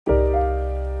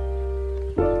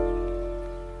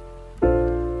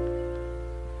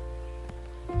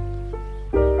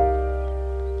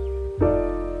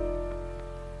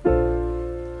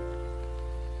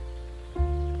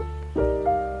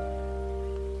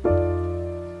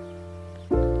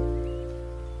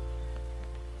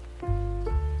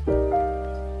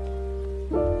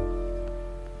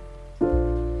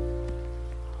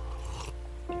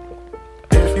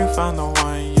found the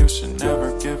one, you should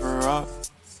never give her up.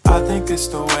 I think it's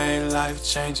the way life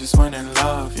changes when in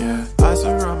love, yeah. I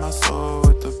surround my soul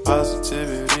with the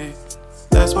positivity.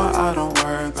 That's why I don't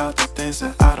worry about the things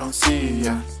that I don't see,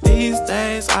 yeah. These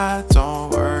days I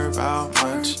don't worry about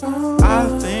much. I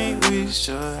think we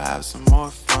should have some more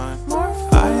fun.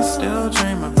 I still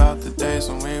dream about the days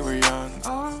when we were young.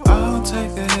 I'll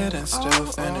take a hit and still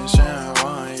finish in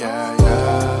one, yeah,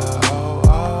 yeah. Oh,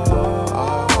 oh,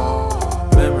 oh,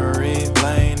 oh. Memory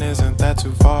lane, isn't that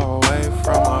too far away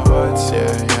from our hearts,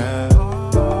 yeah, yeah.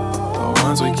 The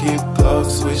ones we keep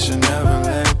close, we should never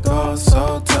let go.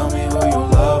 So tell me who you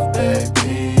love,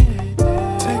 baby.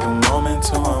 Take a moment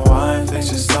to unwind,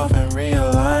 fix yourself and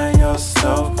realign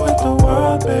yourself with the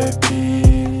world,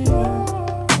 baby.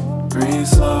 Breathe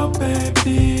slow,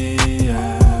 baby,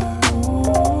 yeah.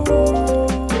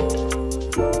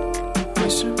 We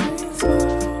should breathe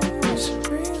slow, we should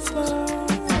breathe slow,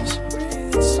 we should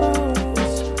breathe slow.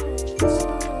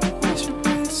 We should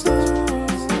breathe slow,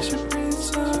 we should breathe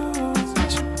slow, we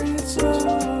should breathe slow.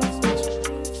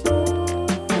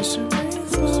 We should breathe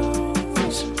slow,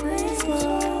 we should breathe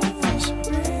slow, we should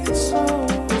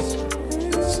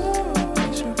breathe slow. We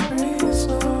should breathe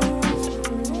slow,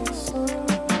 breathe slow.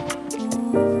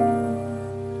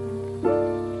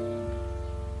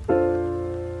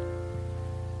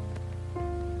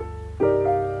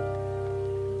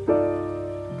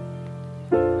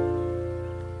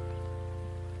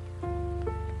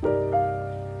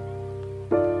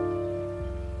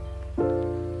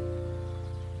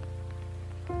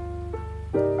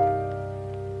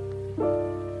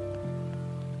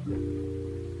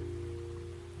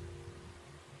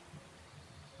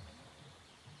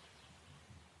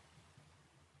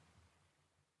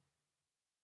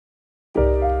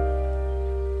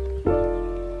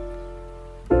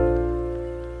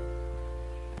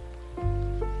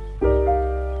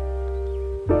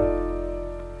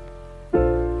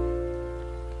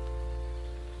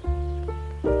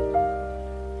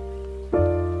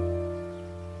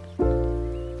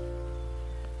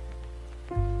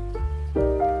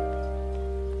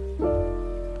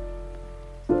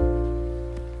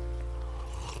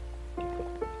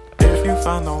 If you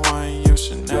found the one, you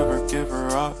should never give her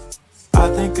up. I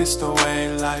think it's the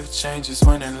way life changes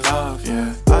when in love,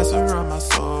 yeah. I surround my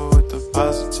soul with the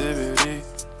positivity.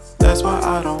 That's why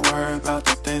I don't worry about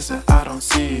the things that I don't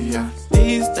see, yeah.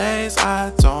 These days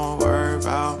I don't worry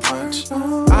about much.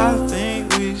 I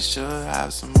think we should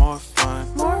have some more fun.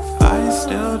 I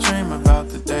still dream about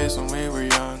the days when we were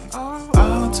young.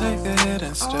 I'll take a hit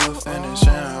and still finish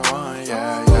in one,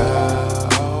 yeah, yeah.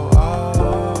 Oh,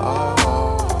 oh, oh,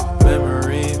 oh.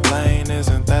 Memory lane,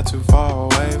 isn't that too far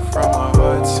away from our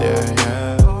hearts, yeah,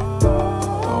 yeah.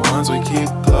 The ones we keep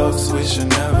close, we should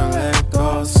never let